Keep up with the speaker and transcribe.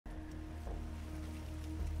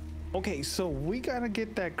Okay, so we gotta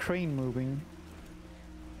get that crane moving.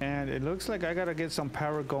 And it looks like I gotta get some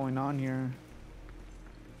power going on here.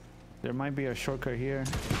 There might be a shortcut here.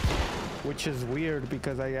 Which is weird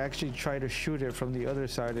because I actually tried to shoot it from the other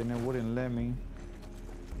side and it wouldn't let me.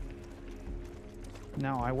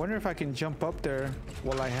 Now, I wonder if I can jump up there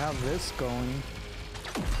while I have this going.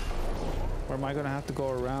 Or am I gonna have to go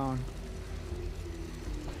around?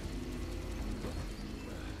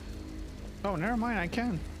 Oh, never mind, I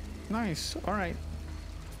can. Nice, all right.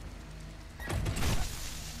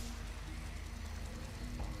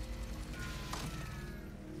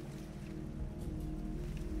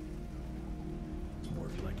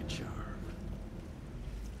 Worked like a charm.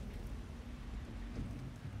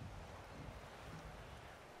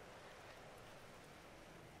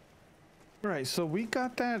 Right, so we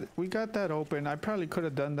got that open. I probably could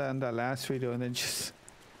have done that in that last video and then just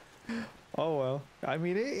oh well. I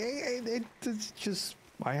mean it's just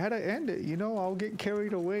I had to end it, you know. I'll get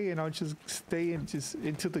carried away and I'll just stay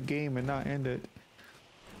into the game and not end it.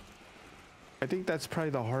 I think that's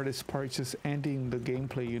probably the hardest part, just ending the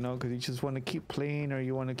gameplay, you know, because you just want to keep playing or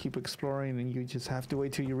you want to keep exploring and you just have to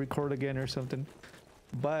wait till you record again or something.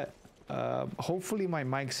 But hopefully my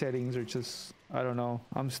mic settings are just, I don't know,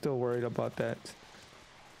 I'm still worried about that.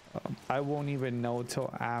 I won't even know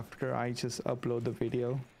till after I just upload the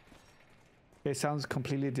video. It sounds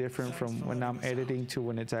completely different from when I'm editing to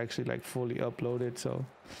when it's actually like fully uploaded. So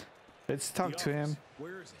let's talk to him.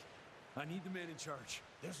 Where is it? I need the man in charge.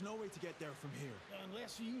 There's no way to get there from here.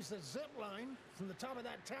 Unless you use the zip line from the top of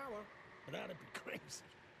that tower, but that'd be crazy.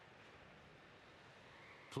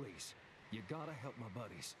 Please, you gotta help my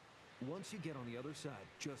buddies. Once you get on the other side,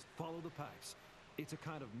 just follow the pipes. It's a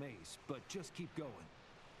kind of maze, but just keep going.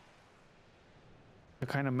 A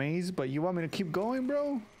kind of maze, but you want me to keep going,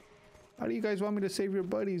 bro? How do you guys want me to save your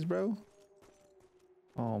buddies, bro?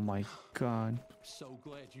 Oh my god. So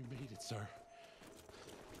glad you made it, sir.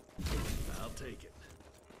 I'll take it.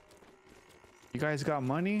 You guys got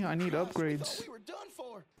money? I need upgrades. We were done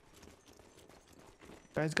for.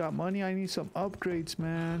 You guys got money? I need some upgrades,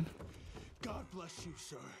 man. God bless you,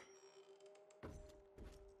 sir.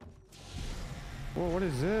 Whoa, what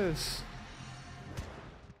is this?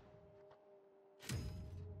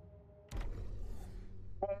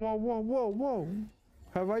 Whoa, whoa, whoa, whoa.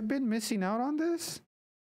 Have I been missing out on this?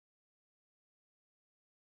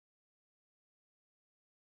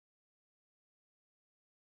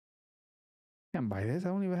 Can't buy this. I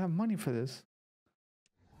don't even have money for this.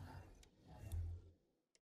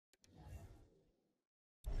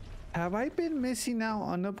 Have I been missing out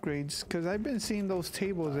on upgrades? Because I've been seeing those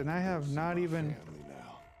tables and I have not even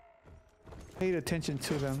paid attention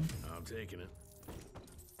to them. I'm taking it.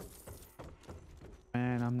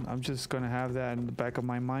 Man, I'm just gonna have that in the back of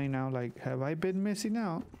my mind now. Like, have I been missing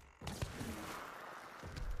out?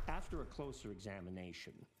 After a closer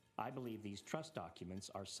examination, I believe these trust documents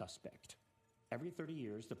are suspect. Every 30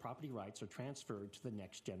 years, the property rights are transferred to the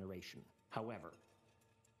next generation. However,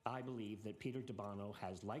 I believe that Peter DeBono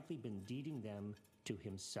has likely been deeding them to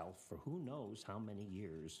himself for who knows how many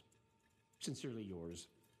years. Sincerely yours,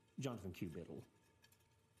 Jonathan Q. Biddle.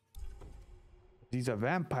 He's a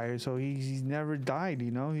vampire, so he's never died,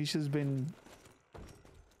 you know? He's just been...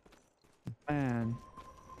 Man.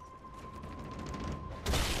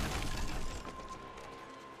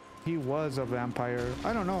 He was a vampire.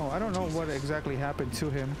 I don't know. I don't know what exactly happened to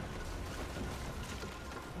him.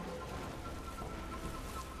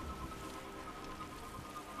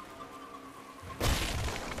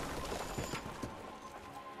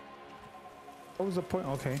 What was the point?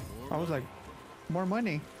 Okay. I was like, more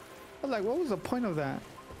money. I was like, what was the point of that?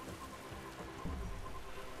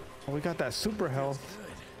 Oh, we got that super health.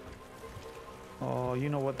 Oh, you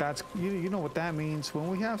know what that's, you know what that means. When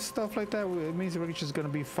we have stuff like that, it means we're just gonna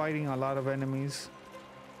be fighting a lot of enemies.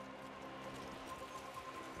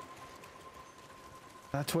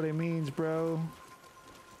 That's what it means, bro.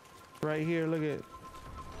 Right here, look at.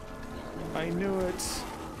 I knew it.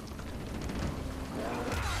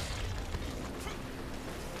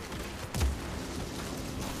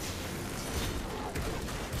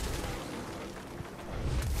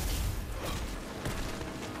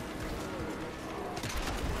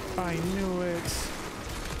 I knew it.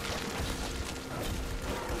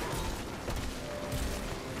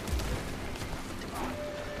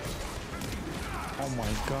 Oh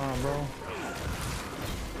my god, bro.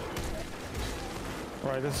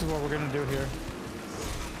 Alright, this is what we're gonna do here.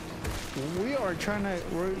 We're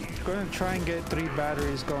gonna try and get 3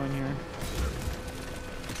 batteries going here.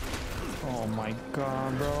 Oh my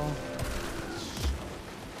god, bro.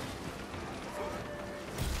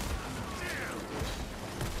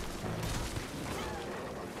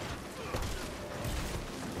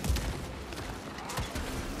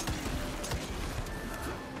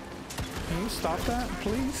 stop that,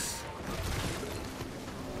 please?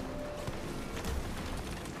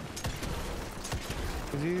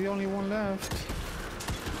 Is he the only one left?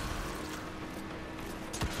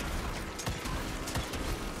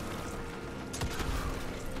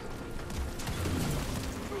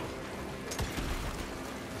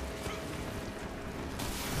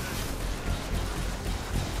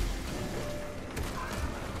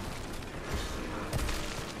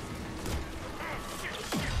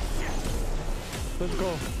 Let's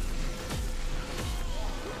go.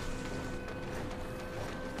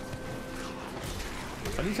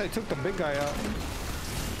 At least I took the big guy out.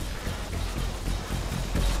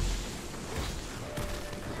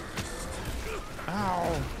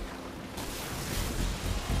 Ow.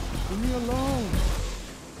 Leave me alone.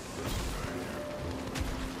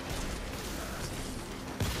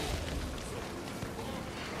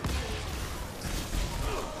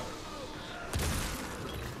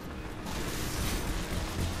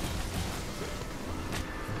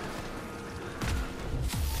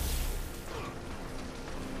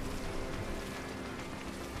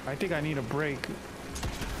 I think I need a break.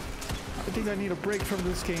 I think I need a break from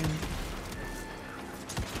this game.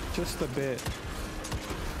 Just a bit.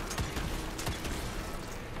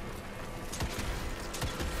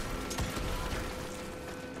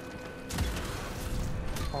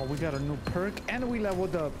 Oh, we got a new perk and we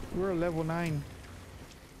leveled up. We're a level 9.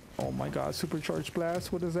 Oh my god, supercharged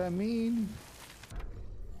blast. What does that mean?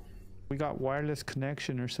 We got wireless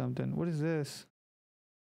connection or something. What is this?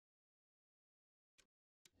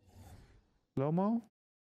 Lomo?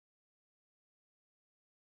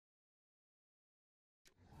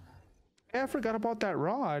 Yeah, I forgot about that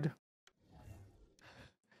rod.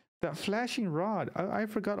 That flashing rod. I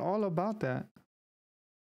forgot all about that.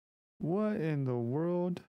 What in the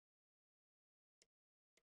world?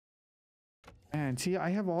 Man, see, I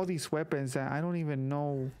have all these weapons that I don't even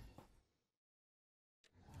know.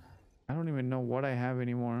 I don't even know what I have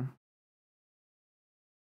anymore.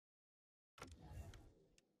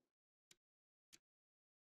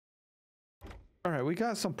 All right, we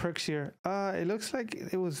got some perks here. It looks like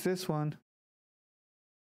it was this one.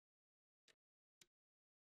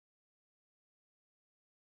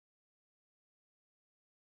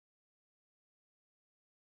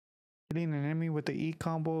 Hitting an enemy with the E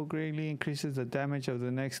combo greatly increases the damage of the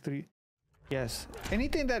next 3. Yes,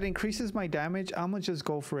 anything that increases my damage, I'm gonna just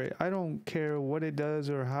go for it. I don't care what it does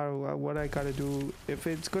or how what I gotta do. If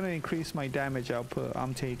it's gonna increase my damage output,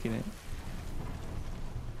 I'm taking it.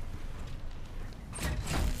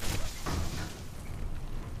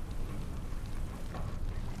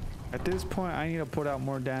 At this point, I need to put out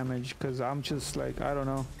more damage because I'm just like, I don't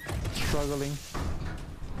know, struggling.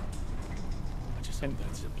 I just hope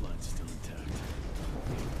that zip line's still intact.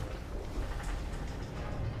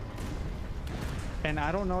 And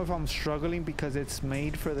I don't know if I'm struggling because it's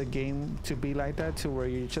made for the game to be like that, to where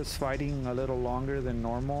you're just fighting a little longer than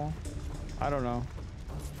normal. I don't know.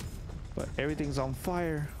 But everything's on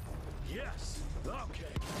fire. Yes. Okay.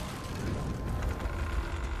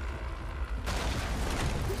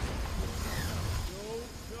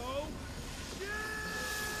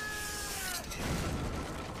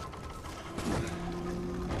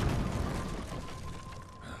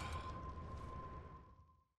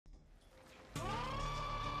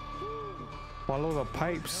 Follow the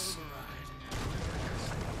pipes.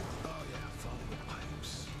 Oh yeah, follow the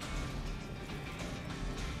pipes.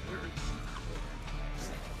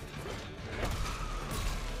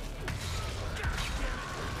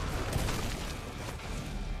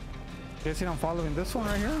 Guessing I'm following this one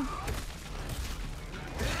right here.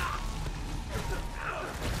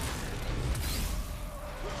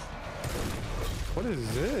 What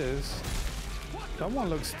is this? That one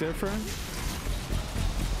looks different.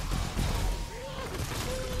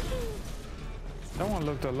 That one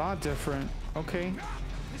looked a lot different. Okay. This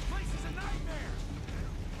place is a nightmare.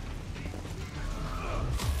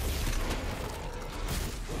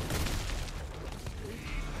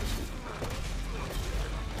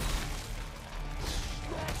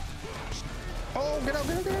 Oh, get out,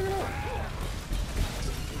 get out, get out, get out.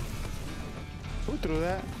 Who threw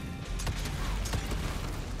that?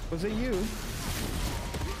 Was it you?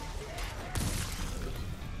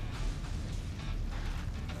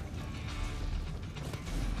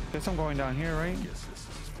 Guess I'm going down here, right? Guess this is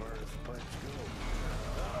as far as the pipes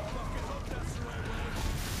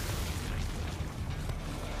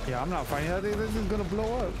go. Yeah, I'm not fighting that. This is gonna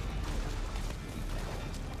blow up.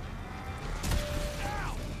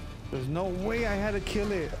 There's no way I had to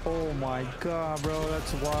kill it. Oh my god, bro,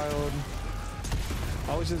 that's wild.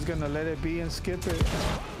 I was just gonna let it be and skip it.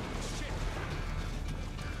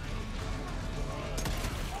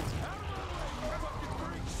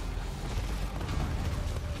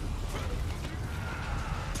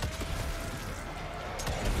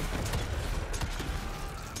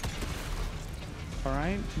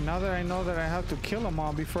 Alright, now that I know that I have to kill them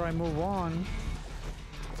all before I move on.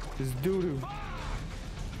 This doo-doo.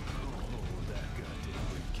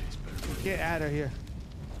 Get out of here.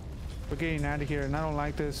 We're getting out of here, and I don't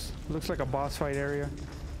like this. Looks like a boss fight area.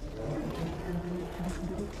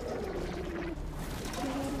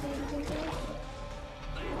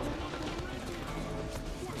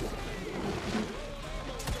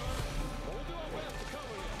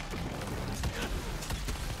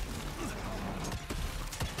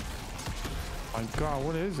 My God,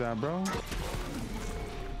 what is that, bro?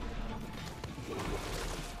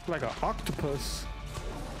 Like an octopus.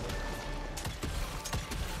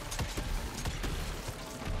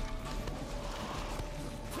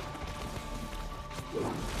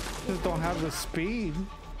 Just don't have the speed.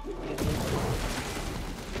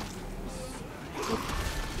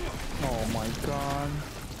 Oh my God.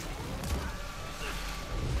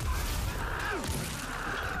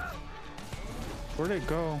 Where'd it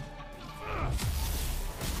go?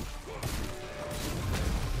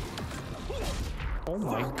 Oh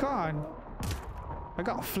my God. I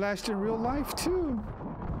got flashed in real life too.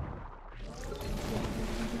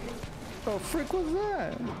 The frick was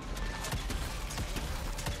that?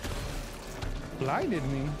 Blinded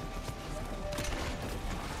me.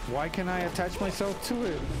 Why can't I attach myself to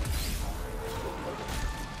it?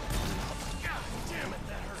 Damn it,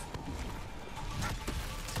 that hurt.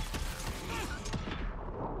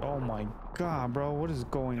 Oh my God, bro, what is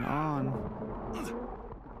going on?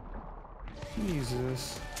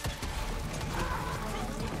 Jesus.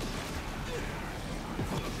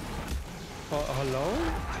 Hello?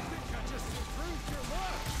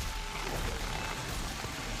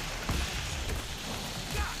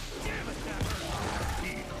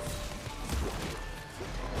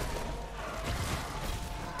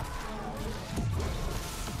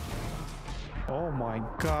 Oh my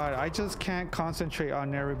God, I just can't concentrate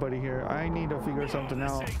on everybody here. I need to figure something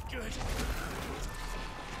out.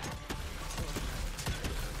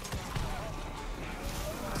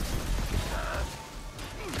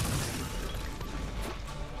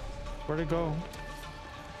 Where'd it go?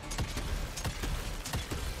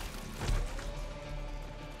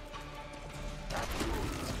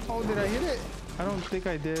 Oh, did I hit it? I don't think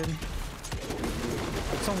I did.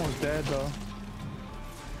 It's almost dead though.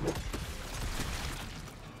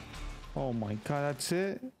 Oh my God, that's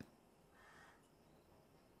it?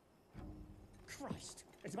 Christ,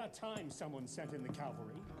 it's about time someone sent in the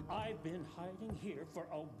cavalry. I've been hiding here for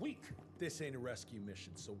a week. This ain't a rescue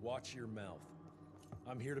mission, so watch your mouth.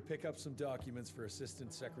 I'm here to pick up some documents for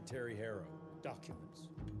Assistant Secretary Harrow. Documents?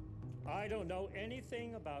 I don't know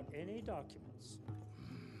anything about any documents.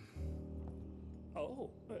 Oh,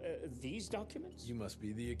 these documents? You must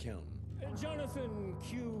be the accountant. Jonathan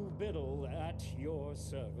Q. Biddle at your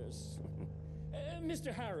service.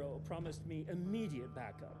 Mr. Harrow promised me immediate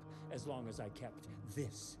backup as long as I kept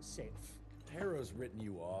this safe. Harrow's written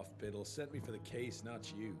you off. Biddle sent me for the case,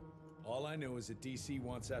 not you. All I know is that DC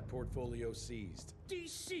wants that portfolio seized.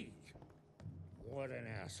 DC? What an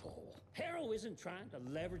asshole. Harrow isn't trying to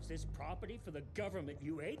leverage this property for the government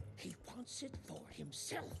you ate. He wants it for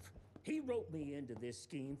himself. He wrote me into this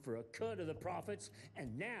scheme for a cut of the profits,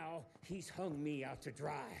 and now he's hung me out to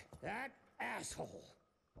dry. That asshole.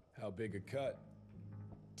 How big a cut?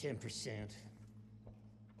 10%.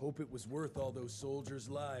 Hope it was worth all those soldiers'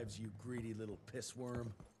 lives, you greedy little pissworm.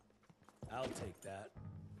 I'll take that.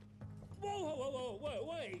 Whoa,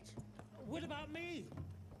 wait. What about me?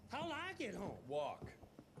 How'll I get home? Walk.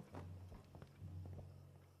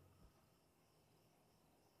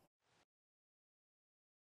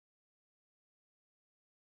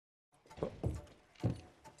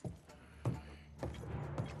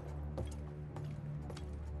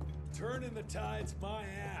 Turning the tide's my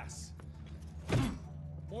ass.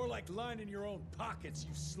 More like lining your own pockets,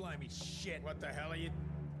 you slimy shit. What the hell are you?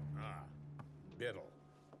 Ah, Biddle.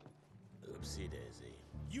 Oopsie daisy.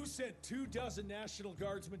 You sent 24 National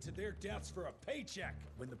Guardsmen to their deaths for a paycheck.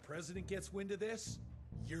 When the president gets wind of this,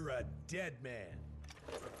 you're a dead man.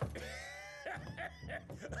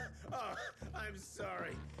 Oh, I'm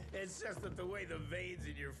sorry. It's just that the way the veins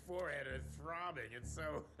in your forehead are throbbing, it's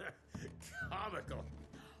so comical.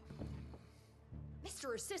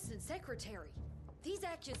 Mr. Assistant Secretary, these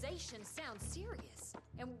accusations sound serious.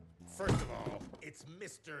 And First of all, it's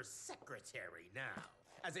Mr. Secretary now.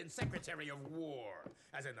 As in Secretary of War.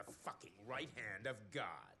 As in the fucking right hand of God.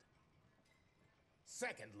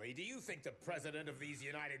 Secondly, do you think the President of these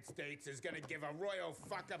United States is gonna give a royal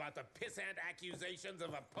fuck about the pissant accusations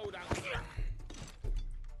of a podunk?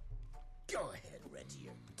 Go ahead, Red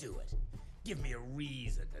Deer. Do it. Give me a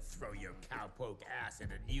reason to throw your cowpoke ass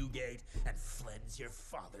into Newgate and cleanse your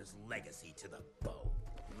father's legacy to the bone.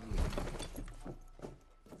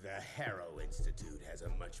 The Harrow Institute has a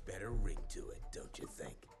much better ring to it, don't you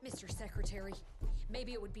think? Mr. Secretary,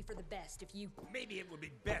 maybe it would be for the best if you... Maybe it would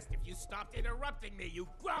be best if you stopped interrupting me, you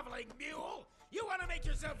groveling mule! You want to make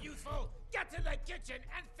yourself useful? Get to the kitchen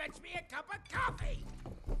and fetch me a cup of coffee!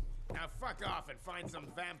 Now fuck off and find some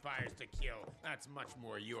vampires to kill. That's much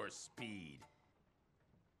more your speed.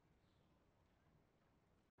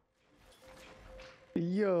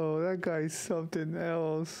 Yo, that guy's something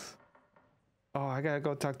else. Oh, I gotta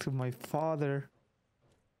go talk to my father.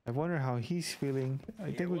 I wonder how he's feeling. I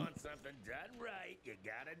think you want something done right, you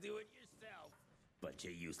gotta do it yourself. Bunch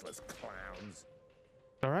of useless clowns.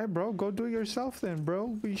 All right, bro, go do it yourself then,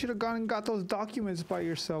 bro. You should have gone and got those documents by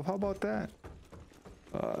yourself. How about that?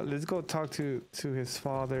 Let's go talk to his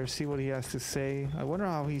father, see what he has to say. I wonder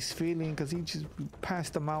how he's feeling, because he just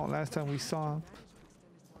passed him out last time we saw him.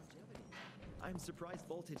 I'm surprised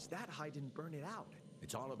voltage that high didn't burn it out.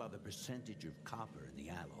 It's all about the percentage of copper in the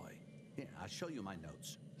alloy. Here, I'll show you my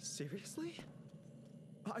notes. Seriously?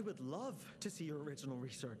 I would love to see your original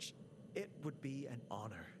research. It would be an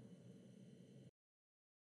honor.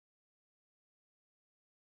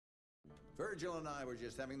 Virgil and I were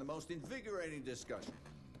just having the most invigorating discussion.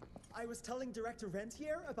 I was telling Director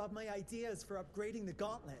Rentier about my ideas for upgrading the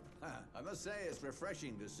gauntlet. I must say it's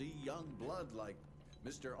refreshing to see young blood like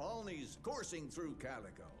Mr. Olney's coursing through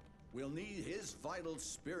Calico. We'll need his vital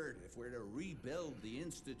spirit if we're to rebuild the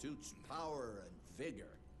Institute's power and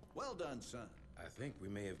vigor. Well done, son. I think we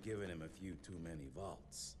may have given him a few too many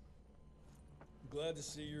vaults. Glad to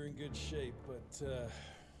see you're in good shape, but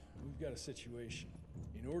we've got a situation.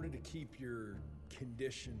 In order to keep your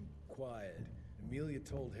condition quiet, Amelia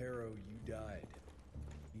told Harrow you died.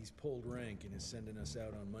 He's pulled rank and is sending us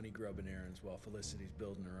out on money-grubbing errands while Felicity's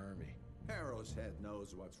building her army. Harrow's head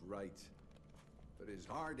knows what's right, but his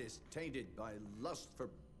heart is tainted by lust for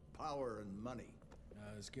power and money.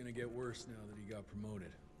 It's gonna get worse now that he got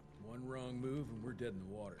promoted. One wrong move and we're dead in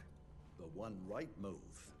the water. The one right move,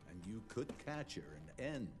 and you could catch her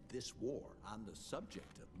and end this war. On the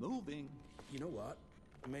subject of moving... You know what?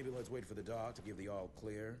 Maybe let's wait for the doc to give the all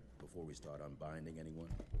clear before we start unbinding anyone.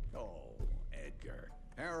 Oh, Edgar.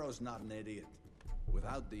 Harrow's not an idiot.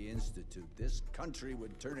 Without the Institute, this country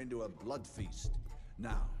would turn into a blood feast.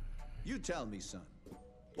 Now, you tell me, son,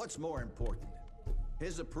 what's more important?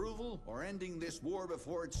 His approval or ending this war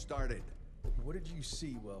before it started? What did you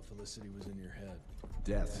see while Felicity was in your head?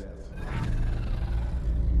 Death.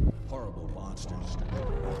 Horrible monsters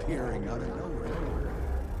appearing out of nowhere.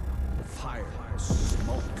 Fire,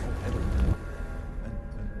 smoke, and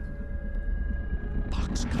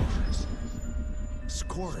boxcars.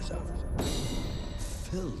 Scores of them.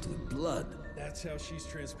 Filled with blood. That's how she's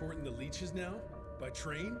transporting the leeches now? By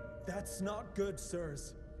train? That's not good,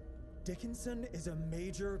 sirs. Dickinson is a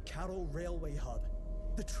major cattle railway hub.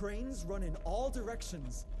 The trains run in all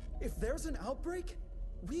directions. If there's an outbreak,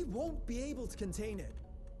 we won't be able to contain it.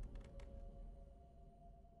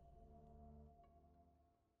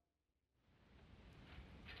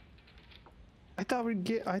 I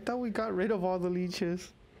thought we got rid of all the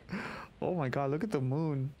leeches. Oh my god, look at the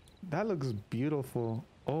moon. That looks beautiful.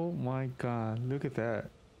 Oh my god, look at that.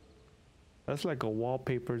 That's like a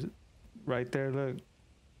wallpaper right there, look.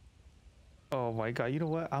 Oh my god, you know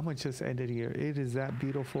what? I'm gonna just end it here. It is that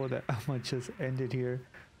beautiful that I'm gonna just end it here.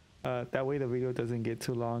 That way the video doesn't get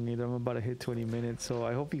too long. You know, I'm about to hit 20 minutes. So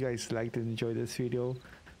I hope you guys liked and enjoyed this video.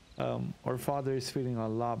 Our father is feeling a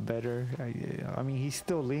lot better. I mean, he's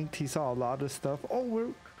still linked. He saw a lot of stuff.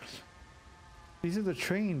 Oh, these are the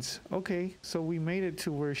trains. Okay, so we made it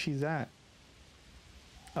to where she's at.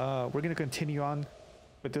 We're gonna continue on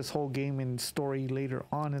with this whole game and story later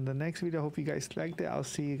on in the next video. I hope you guys liked it. I'll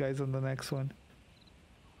see you guys on the next one.